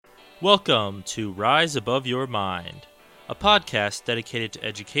Welcome to Rise Above Your Mind, a podcast dedicated to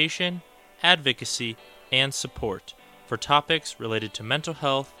education, advocacy, and support for topics related to mental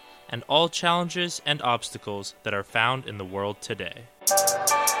health and all challenges and obstacles that are found in the world today.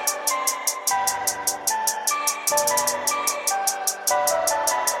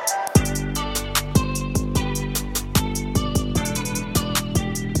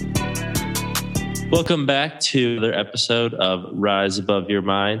 Welcome back to another episode of Rise Above Your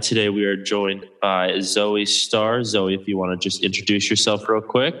Mind. Today we are joined by Zoe Starr. Zoe, if you want to just introduce yourself real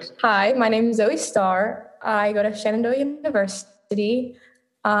quick. Hi, my name is Zoe Starr. I go to Shenandoah University.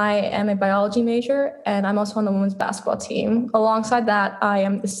 I am a biology major, and I'm also on the women's basketball team. Alongside that, I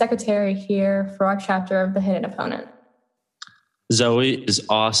am the secretary here for our chapter of the Hidden Opponent. Zoe, it's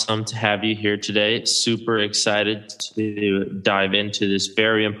awesome to have you here today. Super excited to dive into this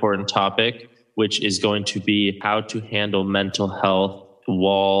very important topic, which is going to be how to handle mental health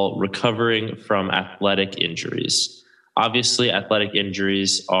while recovering from athletic injuries. Obviously, athletic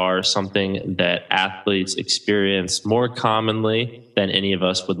injuries are something that athletes experience more commonly than any of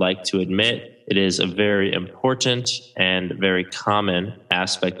us would like to admit. It is a very important and very common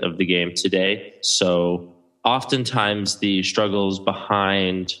aspect of the game today. So oftentimes the struggles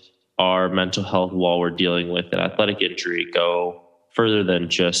behind our mental health while we're dealing with an athletic injury go further than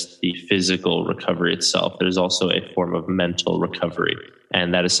just the physical recovery itself. There's also a form of mental recovery.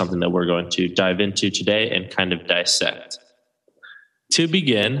 And that is something that we're going to dive into today and kind of dissect. To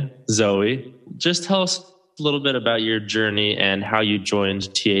begin, Zoe, just tell us a little bit about your journey and how you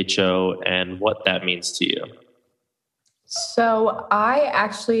joined THO and what that means to you. So I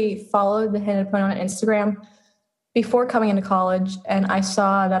actually followed the Hidden Opponent on Instagram before coming into college, and I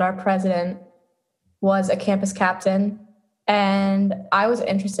saw that our president was a campus captain. And I was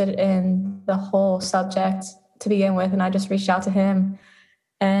interested in the whole subject to begin with, and I just reached out to him,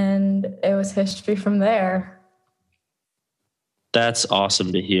 and it was history from there. That's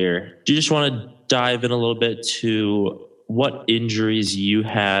awesome to hear. Do you just want to dive in a little bit to what injuries you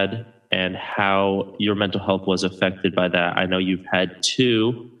had and how your mental health was affected by that? I know you've had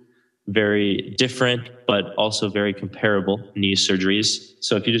two very different, but also very comparable knee surgeries.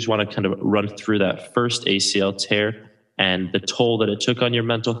 So if you just want to kind of run through that first ACL tear and the toll that it took on your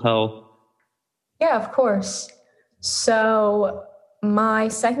mental health. Yeah, of course. So my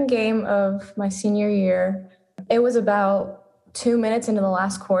second game of my senior year, it was about 2 minutes into the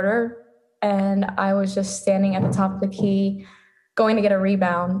last quarter, and I was just standing at the top of the key, going to get a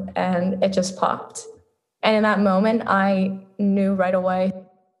rebound, and it just popped. And in that moment, I knew right away,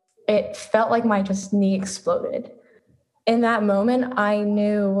 it felt like my just knee exploded. In that moment, I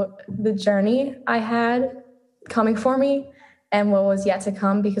knew the journey I had coming for me and what was yet to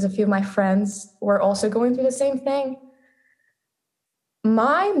come, because a few of my friends were also going through the same thing.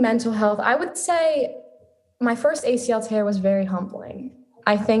 My mental health, I would say my first ACL tear was very humbling.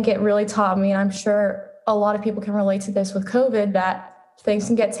 I think it really taught me, and I'm sure a lot of people can relate to this with COVID, that things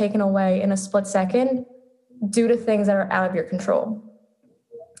can get taken away in a split second due to things that are out of your control.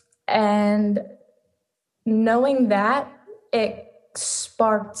 And knowing that, it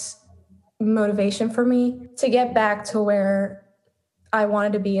sparked motivation for me to get back to where I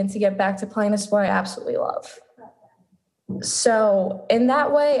wanted to be and to get back to playing a sport I absolutely love. So in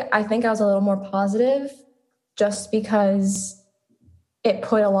that way, I think I was a little more positive just because it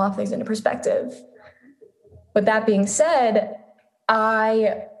put a lot of things into perspective. With that being said,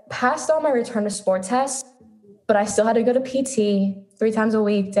 I passed all my return to sport tests, but I still had to go to PT 3 times a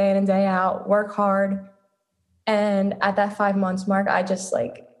week, day in and day out, work hard. And at that 5 months mark,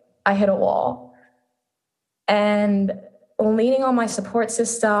 I hit a wall. And leaning on my support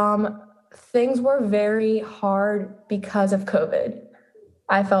system, things were very hard because of COVID.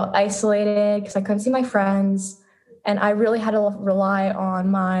 I felt isolated because I couldn't see my friends, and I really had to rely on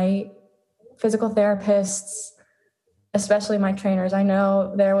my physical therapists, especially my trainers. I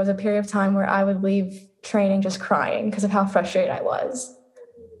know there was a period of time where I would leave training just crying because of how frustrated I was.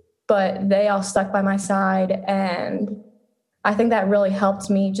 But they all stuck by my side, and I think that really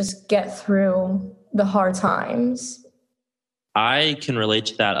helped me just get through the hard times. I can relate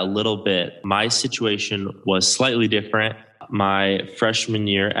to that a little bit. My situation was slightly different. My freshman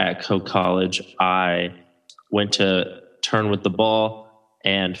year at Coe College, I went to turn with the ball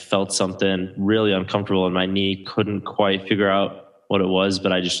and felt something really uncomfortable in my knee. Couldn't quite figure out what it was,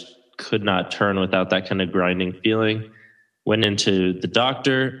 but I just could not turn without that kind of grinding feeling. Went into the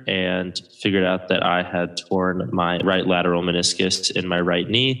doctor and figured out that I had torn my right lateral meniscus in my right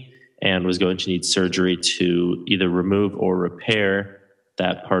knee and was going to need surgery to either remove or repair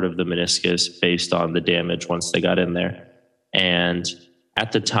that part of the meniscus based on the damage once they got in there. And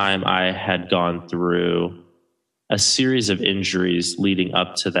at the time, I had gone through a series of injuries leading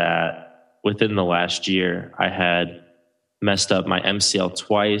up to that. Within the last year, I had messed up my MCL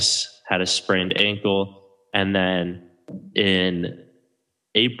twice, had a sprained ankle, and then in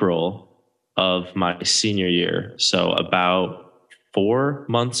April of my senior year, so about 4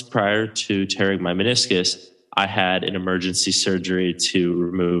 months prior to tearing my meniscus, I had an emergency surgery to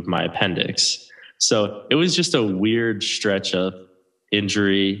remove my appendix. So it was just a weird stretch of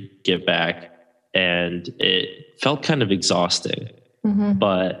injury, get back, and it felt kind of exhausting.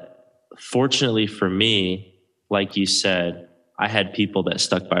 But fortunately for me, like you said, I had people that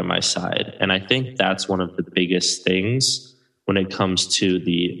stuck by my side. And I think that's one of the biggest things when it comes to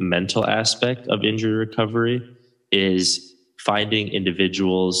the mental aspect of injury recovery is finding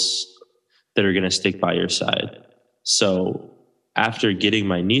individuals that are going to stick by your side. So after getting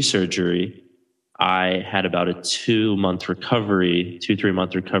my knee surgery, I had about a 3 month recovery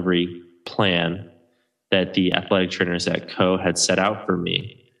plan that the athletic trainers at Co had set out for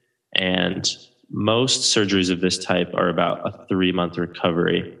me. And most surgeries of this type are about a 3 month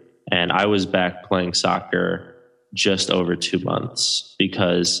recovery. And I was back playing soccer just over 2 months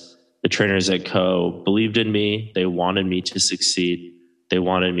because the trainers at Co believed in me. They wanted me to succeed. They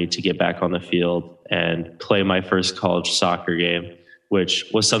wanted me to get back on the field and play my first college soccer game, which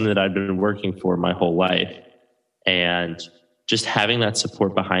was something that I'd been working for my whole life. And just having that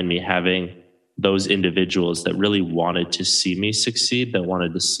support behind me, having those individuals that really wanted to see me succeed, that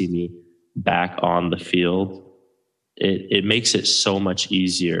wanted to see me back on the field, it makes it so much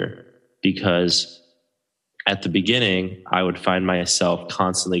easier because at the beginning, I would find myself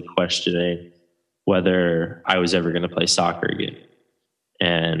constantly questioning whether I was ever going to play soccer again.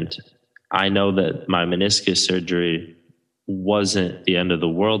 And I know that my meniscus surgery wasn't the end of the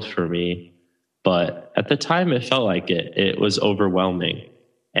world for me, but at the time it felt like it. It was overwhelming,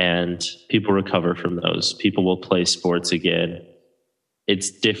 and people recover from those. People will play sports again. It's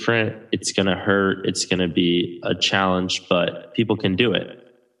different. It's going to hurt. It's going to be a challenge, but people can do it.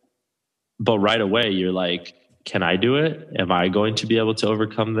 But right away, you're like, can I do it? Am I going to be able to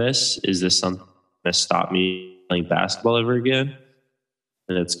overcome this? Is this something that stop me playing basketball ever again?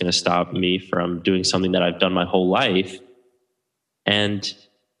 And it's going to stop me from doing something that I've done my whole life. And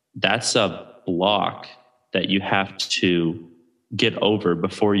that's a block that you have to get over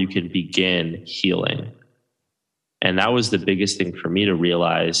before you can begin healing. And that was the biggest thing for me to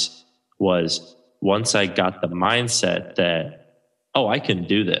realize was once I got the mindset that, oh, I can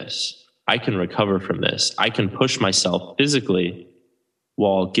do this. I can recover from this. I can push myself physically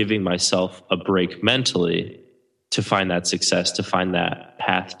while giving myself a break mentally to find that success, to find that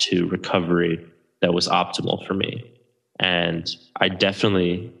path to recovery that was optimal for me. And I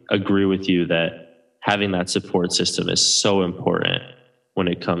definitely agree with you that having that support system is so important when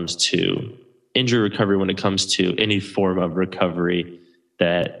it comes to injury recovery, when it comes to any form of recovery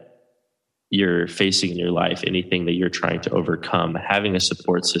that you're facing in your life, anything that you're trying to overcome. Having a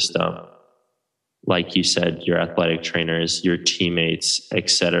support system, like you said, your athletic trainers, your teammates,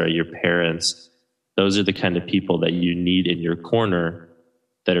 etc., your parents, those are the kind of people that you need in your corner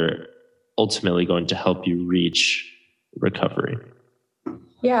that are ultimately going to help you reach recovery.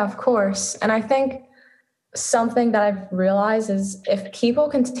 Yeah, of course. And I think something that I've realized is if people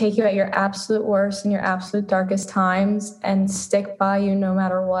can take you at your absolute worst and your absolute darkest times and stick by you no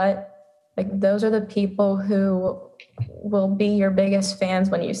matter what, like those are the people who will be your biggest fans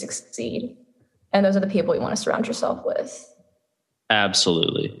when you succeed. And those are the people you want to surround yourself with.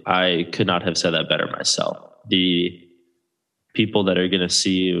 Absolutely. I could not have said that better myself. The people that are going to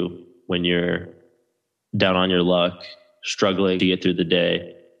see you when you're down on your luck, struggling to get through the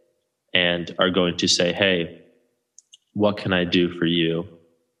day, and are going to say, hey, what can I do for you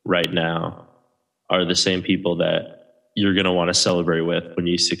right now, are the same people that you're going to want to celebrate with when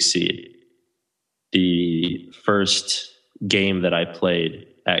you succeed. The first game that I played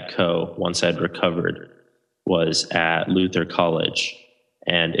at Co once I'd recovered was at Luther College,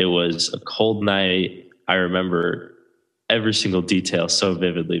 and it was a cold night. I remember every single detail so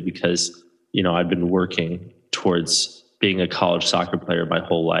vividly because, you know, I'd been working towards being a college soccer player my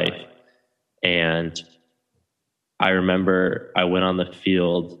whole life. And I remember I went on the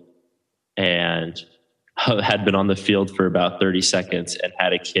field and had been on the field for about 30 seconds and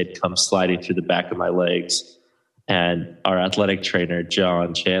had a kid come sliding through the back of my legs. And our athletic trainer,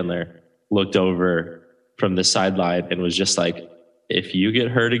 John Chandler, looked over from the sideline and was just like, if you get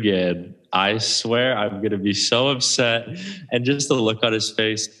hurt again, I swear I'm going to be so upset. And just the look on his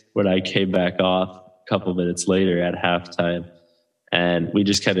face when I came back off a couple minutes later at halftime. And we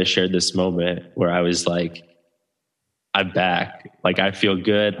just kind of shared this moment where I was like, I'm back. Like, I feel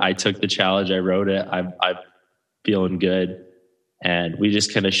good. I took the challenge. I wrote it. I'm feeling good. And we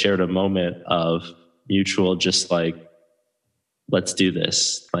just kind of shared a moment of mutual, just like, let's do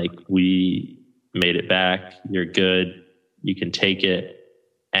this. Like, we made it back. You're good. You can take it.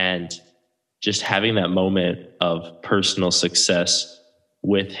 And just having that moment of personal success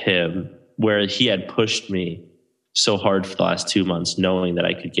with him, where he had pushed me so hard for the last 2 months, knowing that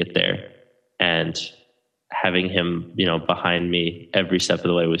I could get there, and having him, behind me every step of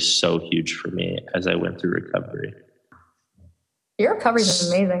the way was so huge for me as I went through recovery. Your recovery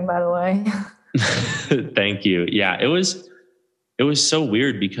is amazing, by the way. Thank you. Yeah, it was so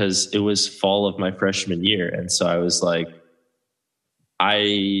weird because it was fall of my freshman year. And so I was like,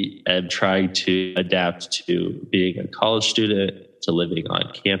 I am trying to adapt to being a college student, to living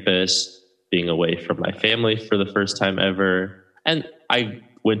on campus, being away from my family for the first time ever. And I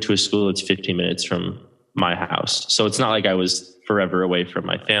went to a school that's 15 minutes from my house. So it's not like I was forever away from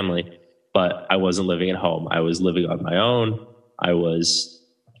my family, but I wasn't living at home. I was living on my own. I was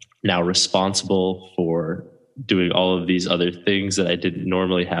now responsible for doing all of these other things that I didn't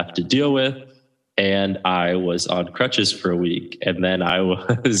normally have to deal with. And I was on crutches for a week. And then I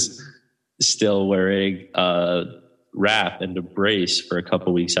was still wearing a wrap and a brace for a couple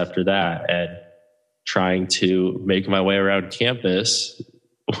of weeks after that, and trying to make my way around campus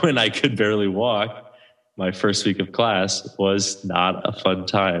when I could barely walk. My first week of class was not a fun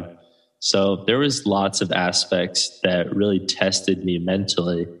time. So there was lots of aspects that really tested me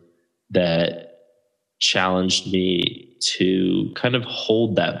mentally, that challenged me to kind of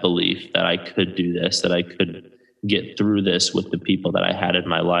hold that belief that I could do this, that I could get through this with the people that I had in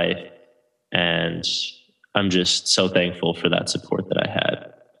my life. And I'm just so thankful for that support that I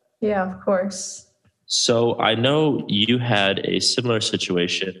had. Yeah, of course. So I know you had a similar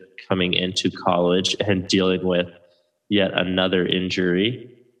situation coming into college and dealing with yet another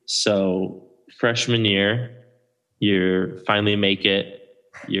injury. So freshman year, you finally make it.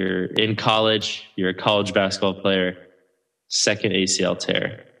 You're in college. You're a college basketball player. Second ACL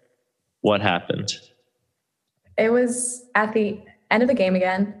tear. What happened? It was at the end of the game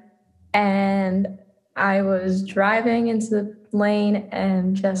again, and I was driving into the lane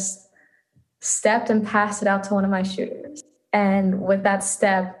and just stepped and passed it out to one of my shooters. And with that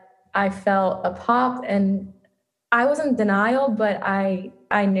step, I felt a pop, and I was in denial, but I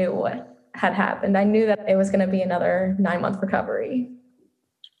knew what had happened. I knew that it was going to be another 9-month recovery.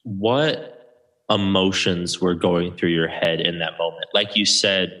 What emotions were going through your head in that moment? Like you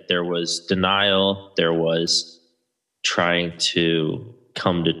said, there was denial, there was trying to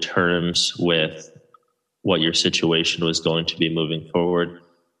come to terms with what your situation was going to be moving forward.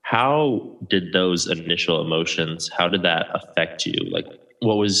 How did those initial emotions, how did that affect you? Like,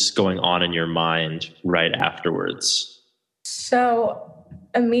 what was going on in your mind right afterwards? So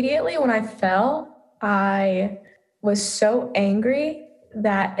immediately when I fell, I was so angry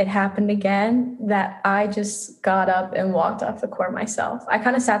that it happened again that I just got up and walked off the court myself. I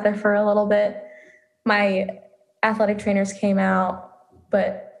kind of sat there for a little bit. My athletic trainers came out,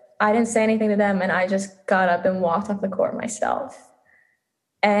 but I didn't say anything to them, and I just got up and walked off the court myself.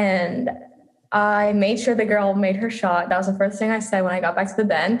 And I made sure the girl made her shot. That was the first thing I said when I got back to the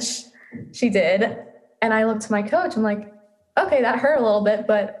bench. She did. And I looked to my coach. I'm like, okay, that hurt a little bit,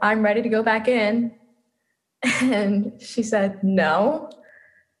 but I'm ready to go back in. And she said, no.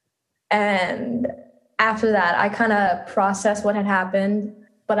 And after that, I kind of processed what had happened,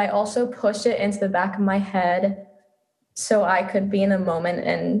 but I also pushed it into the back of my head so I could be in the moment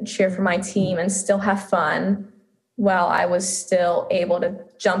and cheer for my team and still have fun while I was still able to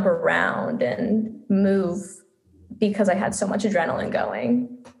jump around and move because I had so much adrenaline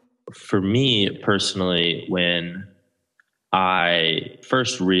going. For me personally, when I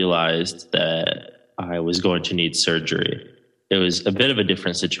first realized that I was going to need surgery, it was a bit of a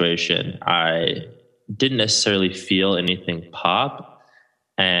different situation. I didn't necessarily feel anything pop.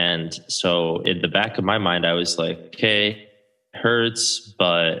 And so in the back of my mind, I was like, okay, it hurts,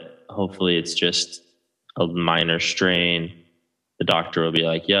 but hopefully it's just a minor strain. The doctor will be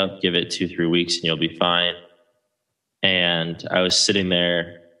like, yep, give it 2-3 weeks and you'll be fine. And I was sitting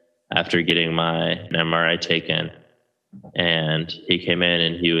there after getting my MRI taken, and he came in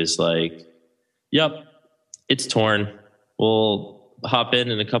and he was like, yep, it's torn. We'll hop in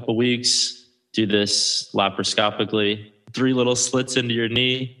a couple weeks, do this laparoscopically, 3 little slits into your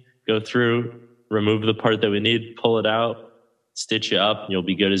knee, go through, remove the part that we need, pull it out, stitch you up, and you'll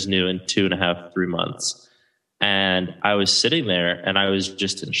be good as new in 2.5, 3 months. And I was sitting there and I was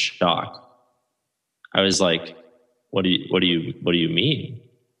just in shock. I was like, what do you mean?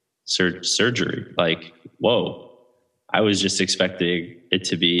 Surgery? Like, whoa. I was just expecting it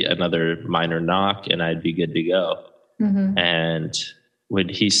to be another minor knock and I'd be good to go. Mm-hmm. And when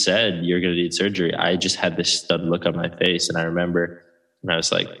he said, you're going to need surgery, I just had this stunned look on my face. And I remember, and I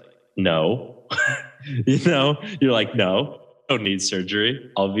was like, no, you're like, no, I don't need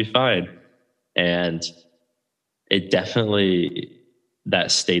surgery. I'll be fine. And it definitely,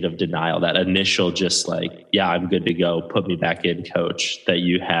 that state of denial, that initial just like, yeah, I'm good to go, put me back in, coach, that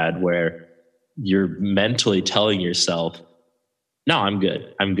you had, where you're mentally telling yourself, no, I'm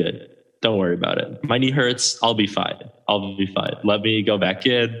good. Don't worry about it. My knee hurts. I'll be fine. Let me go back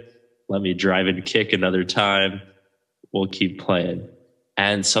in. Let me drive and kick another time. We'll keep playing.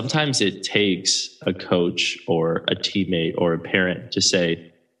 And sometimes it takes a coach or a teammate or a parent to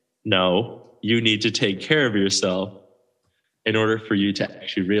say, no, you need to take care of yourself, in order for you to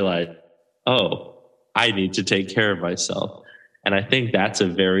actually realize, oh, I need to take care of myself. And I think that's a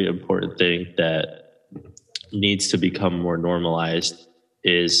very important thing that needs to become more normalized.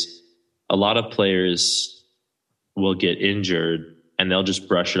 Is a lot of players will get injured and they'll just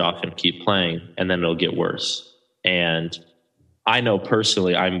brush it off and keep playing, and then it'll get worse. And I know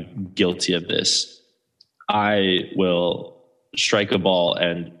personally I'm guilty of this. I will strike a ball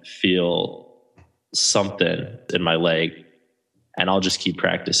and feel something in my leg, and I'll just keep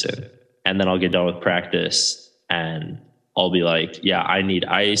practicing. And then I'll get done with practice and I'll be like, yeah, I need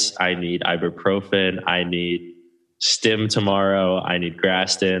ice. I need ibuprofen. I need stim tomorrow. I need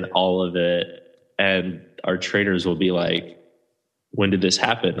Graston, all of it. And our trainers will be like, when did this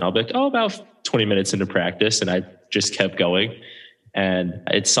happen? And I'll be like, oh, about 20 minutes into practice. And I just kept going. And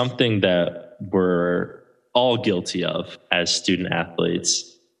it's something that we're all guilty of as student athletes,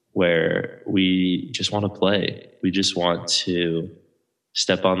 where we just want to play. We just want to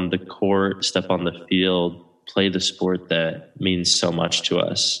step on the court, step on the field, play the sport that means so much to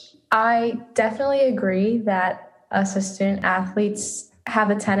us. I definitely agree that us as student athletes have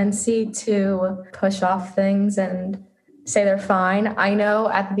a tendency to push off things and say they're fine. I know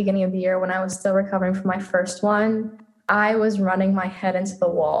at the beginning of the year when I was still recovering from my first one, I was running my head into the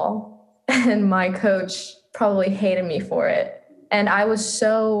wall, and my coach probably hated me for it. And I was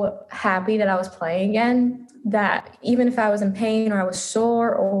so happy that I was playing again, that even if I was in pain or I was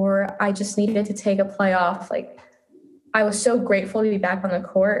sore or I just needed to take a play off, like, I was so grateful to be back on the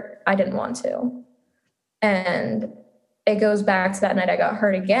court. I didn't want to. And it goes back to that night I got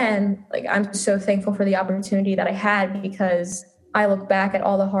hurt again. Like, I'm so thankful for the opportunity that I had, because I look back at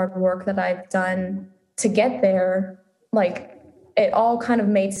all the hard work that I've done to get there. Like, it all kind of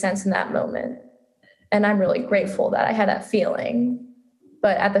made sense in that moment. And I'm really grateful that I had that feeling.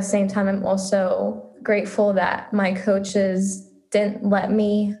 But at the same time, I'm also grateful that my coaches didn't let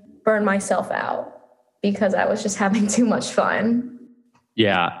me burn myself out, because I was just having too much fun.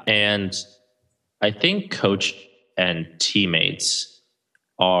 Yeah. And I think coach and teammates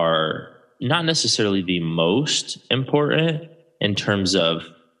are not necessarily the most important in terms of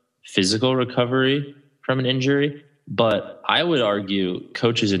physical recovery from an injury, but I would argue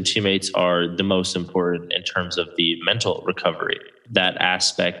coaches and teammates are the most important in terms of the mental recovery. That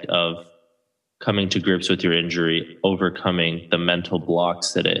aspect of coming to grips with your injury, overcoming the mental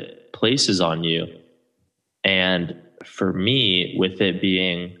blocks that it places on you. And for me, with it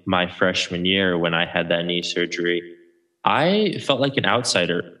being my freshman year when I had that knee surgery, I felt like an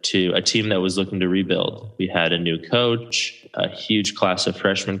outsider to a team that was looking to rebuild. We had a new coach, a huge class of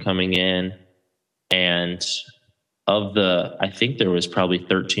freshmen coming in, and I think there was probably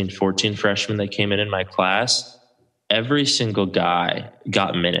 13, 14 freshmen that came in my class. Every single guy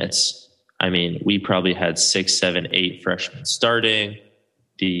got minutes. I mean, we probably had 6, 7, 8 freshmen starting.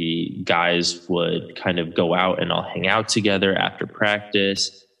 The guys would kind of go out and all hang out together after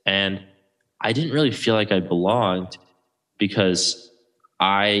practice. And I didn't really feel like I belonged, because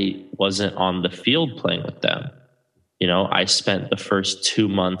I wasn't on the field playing with them. You know, I spent the first 2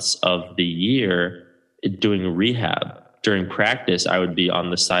 months of the year doing rehab. During practice, I would be on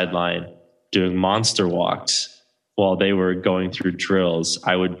the sideline doing monster walks while they were going through drills.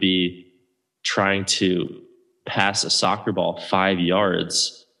 I would be trying to pass a soccer ball 5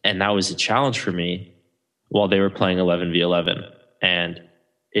 yards, and that was a challenge for me while they were playing 11v11. And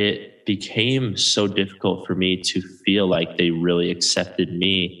it became so difficult for me to feel like they really accepted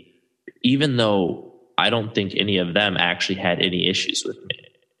me, even though I don't think any of them actually had any issues with me.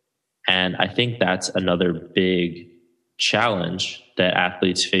 And I think that's another big challenge that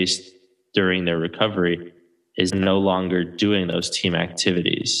athletes face during their recovery, is no longer doing those team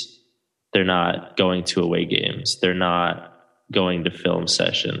activities. They're not going to away games. They're not going to film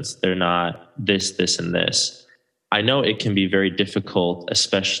sessions. They're not this, and this. I know it can be very difficult,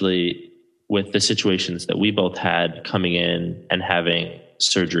 especially with the situations that we both had coming in and having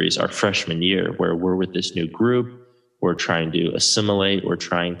surgeries our freshman year, where we're with this new group, we're trying to assimilate,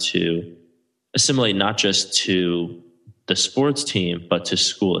 not just to the sports team, but to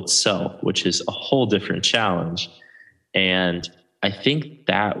school itself, which is a whole different challenge. And I think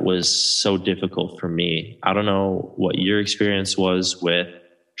that was so difficult for me. I don't know what your experience was with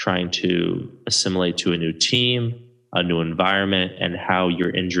trying to assimilate to a new team, a new environment, and how your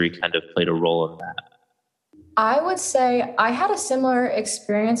injury kind of played a role in that. I would say I had a similar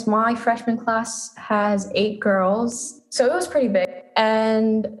experience. My freshman class has 8 girls, so it was pretty big.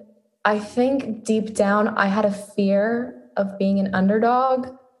 And I think deep down, I had a fear of being an underdog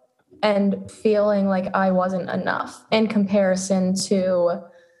and feeling like I wasn't enough in comparison to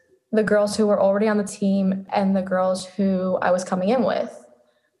the girls who were already on the team and the girls who I was coming in with.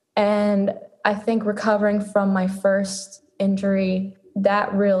 And I think recovering from my first injury,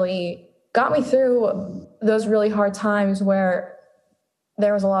 that really got me through those really hard times where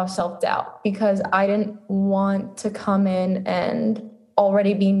there was a lot of self-doubt, because I didn't want to come in and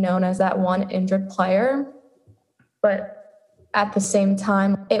already be known as that one injured player. But at the same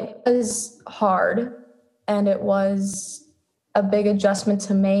time, it was hard, and it was a big adjustment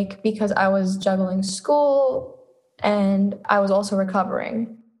to make because I was juggling school and I was also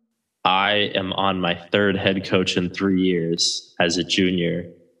recovering. I am on my 3rd head coach in 3 years as a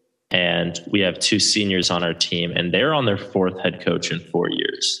junior, and we have 2 seniors on our team, and they're on their 4th head coach in 4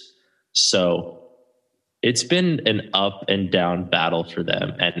 years. So it's been an up and down battle for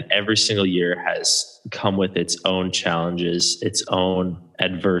them, and every single year has come with its own challenges, its own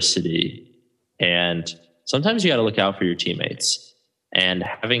adversity. And sometimes you got to look out for your teammates, and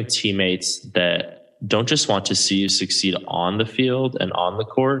having teammates that don't just want to see you succeed on the field and on the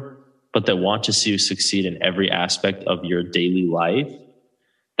court, but that want to see you succeed in every aspect of your daily life.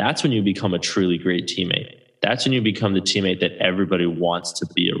 That's when you become a truly great teammate. That's when you become the teammate that everybody wants to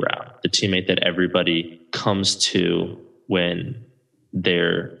be around, the teammate that everybody comes to when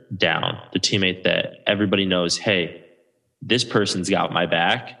they're down, the teammate that everybody knows, hey, this person's got my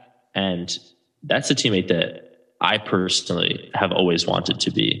back. And that's a teammate that I personally have always wanted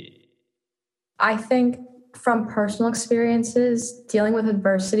to be. I think from personal experiences, dealing with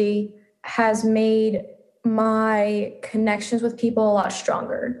adversity has made my connections with people a lot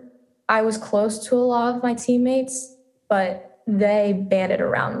stronger. I was close to a lot of my teammates, but they banded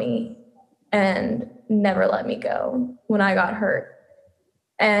around me and never let me go when I got hurt.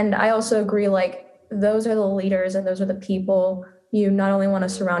 And I also agree, like, those are the leaders and those are the people you not only want to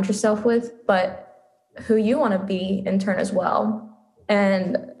surround yourself with, but who you want to be in turn as well.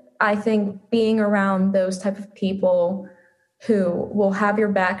 And I think being around those type of people who will have your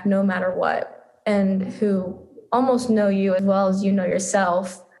back no matter what, and who almost know you as well as you know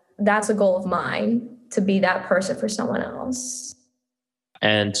yourself, that's a goal of mine, to be that person for someone else.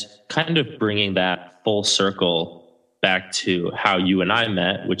 And kind of bringing that full circle back to how you and I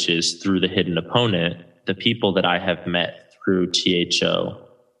met, which is through the Hidden Opponent, the people that I have met through THO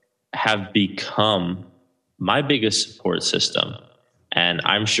have become my biggest support system. And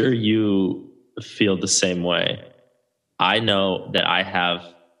I'm sure you feel the same way. I know that I have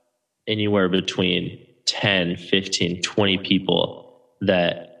anywhere between 10, 15, 20 people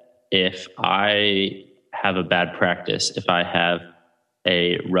that if I have a bad practice, if I have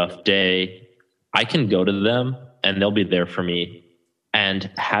a rough day, I can go to them and they'll be there for me. And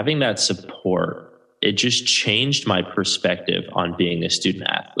having that support, it just changed my perspective on being a student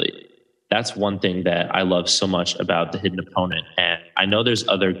athlete. That's one thing that I love so much about the Hidden Opponent. And I know there's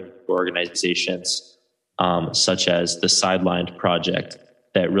other organizations such as the Sidelined Project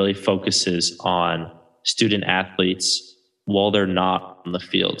that really focuses on student athletes while they're not on the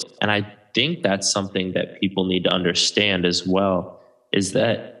field. And I think that's something that people need to understand as well, is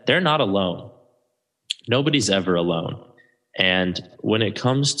that they're not alone. Nobody's ever alone. And when it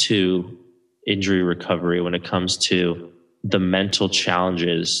comes to injury recovery, when it comes to the mental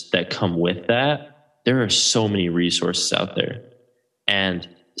challenges that come with that, there are so many resources out there. And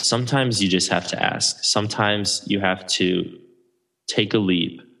sometimes you just have to ask. Sometimes you have to take a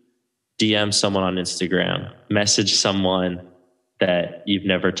leap, DM someone on Instagram, message someone that you've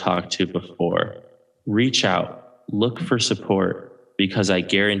never talked to before, reach out, look for support, because I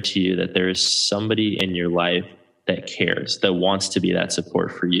guarantee you that there is somebody in your life that cares, that wants to be that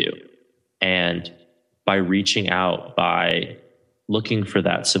support for you. And by reaching out, by looking for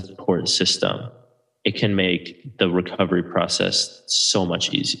that support system, it can make the recovery process so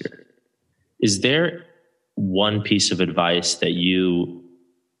much easier. Is there one piece of advice that you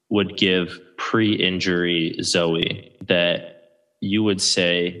would give pre-injury Zoe that you would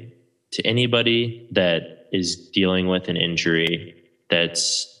say to anybody that is dealing with an injury,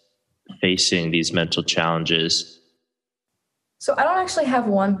 that's facing these mental challenges? So I don't actually have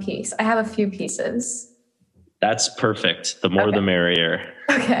one piece. I have a few pieces. That's perfect. The more the merrier.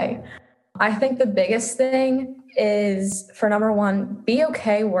 Okay. I think the biggest thing is, for number one, be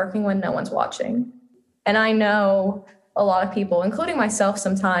okay working when no one's watching. And I know a lot of people, including myself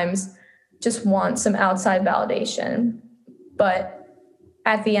sometimes, just want some outside validation. But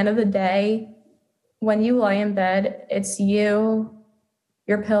at the end of the day, when you lie in bed, it's you,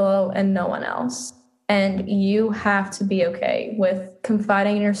 your pillow, and no one else. And you have to be okay with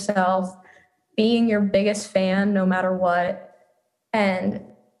confiding in yourself, being your biggest fan no matter what, and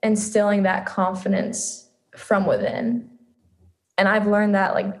instilling that confidence from within. And I've learned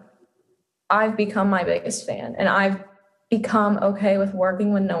that, like, I've become my biggest fan, and I've become okay with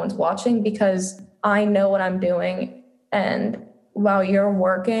working when no one's watching because I know what I'm doing. And while you're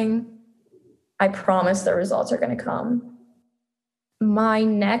working, I promise the results are going to come. My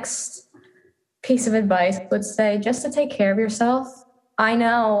next piece of advice would say just to take care of yourself. I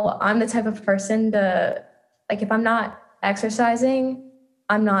know I'm the type of person to, like, if I'm not exercising,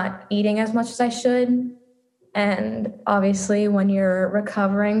 I'm not eating as much as I should. And obviously, when you're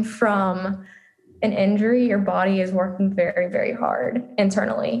recovering from an injury, your body is working very, very hard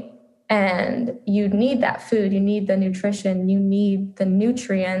internally. And you need that food, you need the nutrition, you need the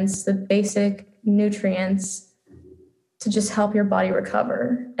nutrients, the basic nutrients to just help your body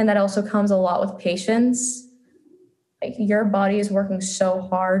recover. And that also comes a lot with patience. Like, your body is working so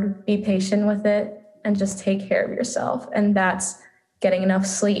hard, be patient with it and just take care of yourself. And that's getting enough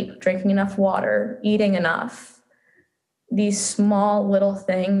sleep, drinking enough water, eating enough. These small little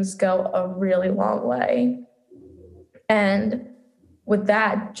things go a really long way. And with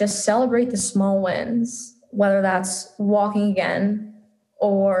that, just celebrate the small wins, whether that's walking again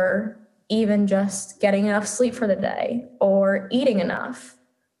or even just getting enough sleep for the day or eating enough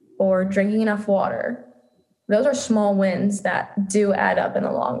or drinking enough water. Those are small wins that do add up in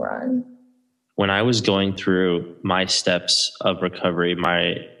the long run. When I was going through my steps of recovery,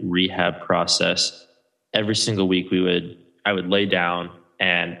 my rehab process, every single week I would lay down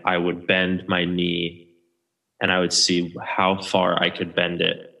and I would bend my knee and I would see how far I could bend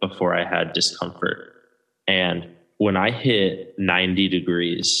it before I had discomfort. And when I hit 90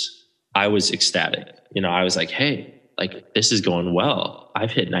 degrees, I was ecstatic. I was like, hey, like, this is going well.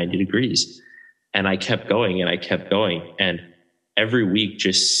 I've hit 90 degrees. And I kept going and I kept going. And every week,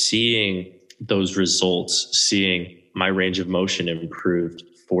 just seeing those results, seeing my range of motion improved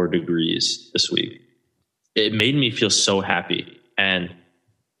 4 degrees this week, it made me feel so happy. And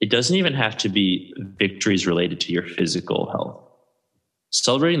it doesn't even have to be victories related to your physical health.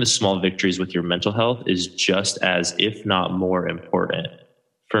 Celebrating the small victories with your mental health is just as, if not more, important.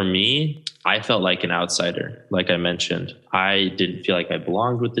 For me, I felt like an outsider. Like I mentioned, I didn't feel like I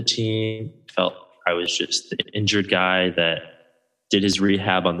belonged with the team. Felt I was just the injured guy that did his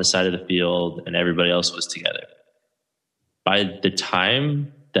rehab on the side of the field and everybody else was together. By the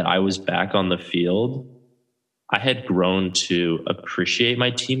time that I was back on the field, I had grown to appreciate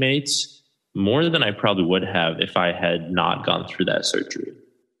my teammates more than I probably would have if I had not gone through that surgery.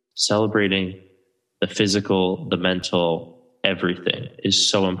 Celebrating the physical, the mental, everything is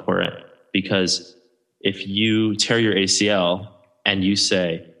so important, because if you tear your ACL and you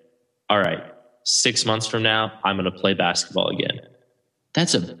say, all right, 6 months from now, I'm going to play basketball again,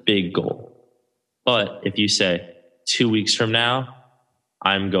 that's a big goal. But if you say 2 weeks from now,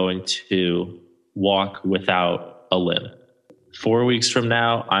 I'm going to walk without a limb. 4 weeks from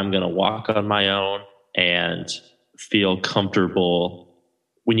now, I'm going to walk on my own and feel comfortable.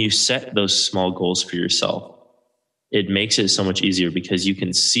 When you set those small goals for yourself, it makes it so much easier because you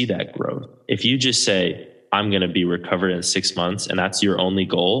can see that growth. If you just say, I'm going to be recovered in 6 months, and that's your only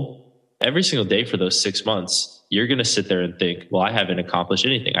goal, every single day for those 6 months, you're going to sit there and think, well, I haven't accomplished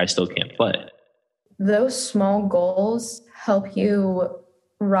anything. I still can't play. Those small goals help you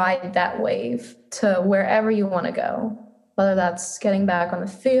ride that wave to wherever you want to go, whether that's getting back on the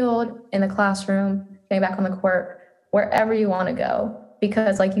field, in the classroom, getting back on the court, wherever you want to go.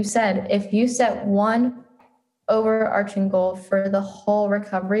 Because like you said, if you set one overarching goal for the whole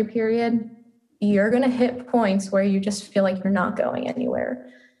recovery period, you're going to hit points where you just feel like you're not going anywhere.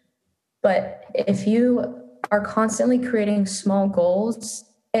 But if you are constantly creating small goals,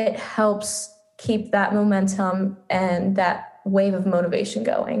 it helps keep that momentum and that wave of motivation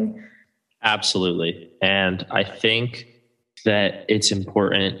going. Absolutely. And I think that it's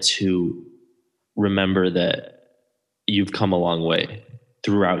important to remember that you've come a long way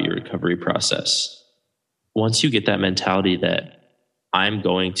throughout your recovery process. Once you get that mentality that I'm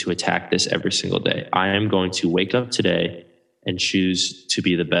going to attack this every single day. I am going to wake up today and choose to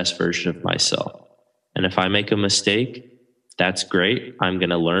be the best version of myself. And if I make a mistake, that's great. I'm going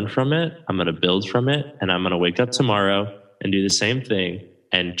to learn from it. I'm going to build from it. And I'm going to wake up tomorrow and do the same thing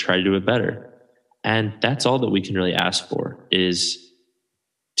and try to do it better. And that's all that we can really ask for, is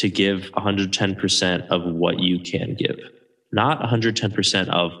to give 110% of what you can give. Not 110%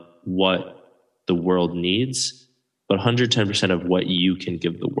 of what the world needs, but 110% of what you can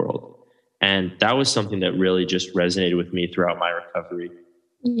give the world. And that was something that really just resonated with me throughout my recovery.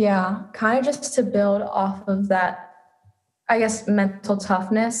 Yeah, kind of just to build off of that, I guess, mental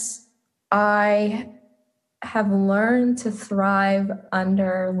toughness. I have learned to thrive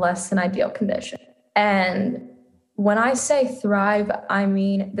under less than ideal conditions. And when I say thrive, I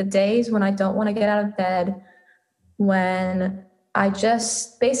mean the days when I don't want to get out of bed, when I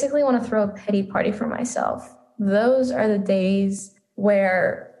just basically want to throw a pity party for myself. Those are the days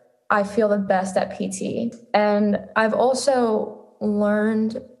where I feel the best at PT. And I've also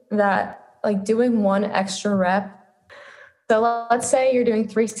learned that, like, doing one extra rep. So let's say you're doing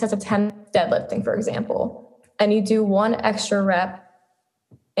 3 sets of 10 deadlifting, for example, and you do one extra rep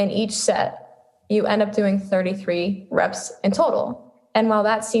in each set, you end up doing 33 reps in total. And while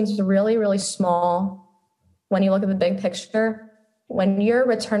that seems really, really small, when you look at the big picture, when you're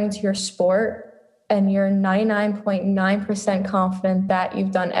returning to your sport and you're 99.9% confident that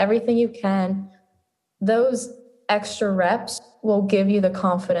you've done everything you can, those extra reps will give you the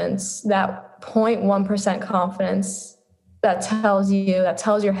confidence, that 0.1% confidence that tells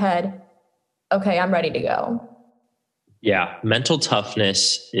your head, okay, I'm ready to go. Yeah, mental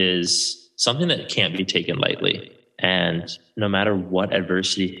toughness is something that can't be taken lightly. And no matter what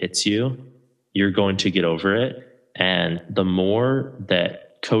adversity hits you, you're going to get over it. And the more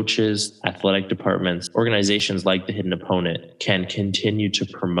that coaches, athletic departments, organizations like the Hidden Opponent can continue to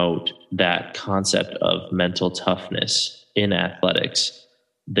promote that concept of mental toughness in athletics,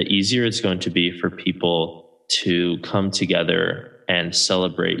 the easier it's going to be for people to come together and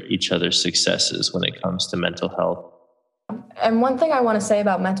celebrate each other's successes when it comes to mental health. And one thing I want to say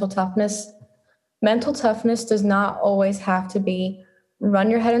about mental toughness does not always have to be run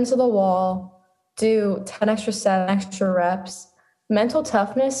your head into the wall, do 10 extra sets, extra reps. Mental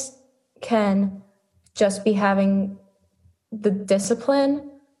toughness can just be having the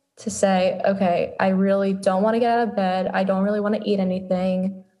discipline to say, okay, I really don't want to get out of bed. I don't really want to eat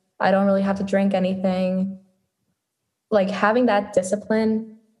anything. I don't really have to drink anything. Like, having that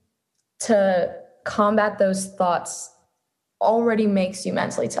discipline to combat those thoughts already makes you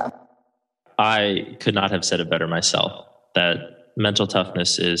mentally tough. I could not have said it better myself, that mental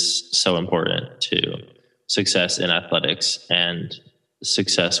toughness is so important to success in athletics and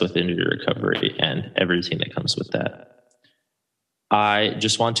success with injury recovery and everything that comes with that. I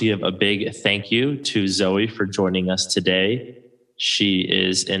just want to give a big thank you to Zoe for joining us today. She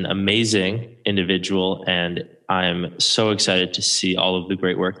is an amazing individual, and I'm so excited to see all of the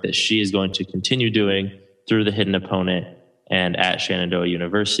great work that she is going to continue doing through the Hidden Opponent and at Shenandoah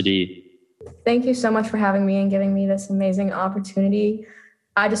University. Thank you so much for having me and giving me this amazing opportunity.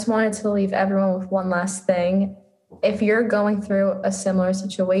 I just wanted to leave everyone with one last thing. If you're going through a similar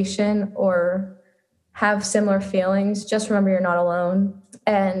situation or have similar feelings, just remember you're not alone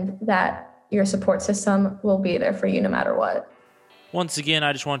and that your support system will be there for you no matter what. Once again,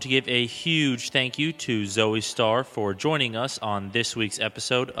 I just want to give a huge thank you to Zoe Starr for joining us on this week's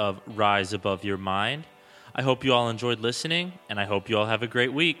episode of Rise Above Your Mind. I hope you all enjoyed listening, and I hope you all have a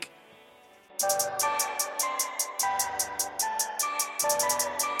great week.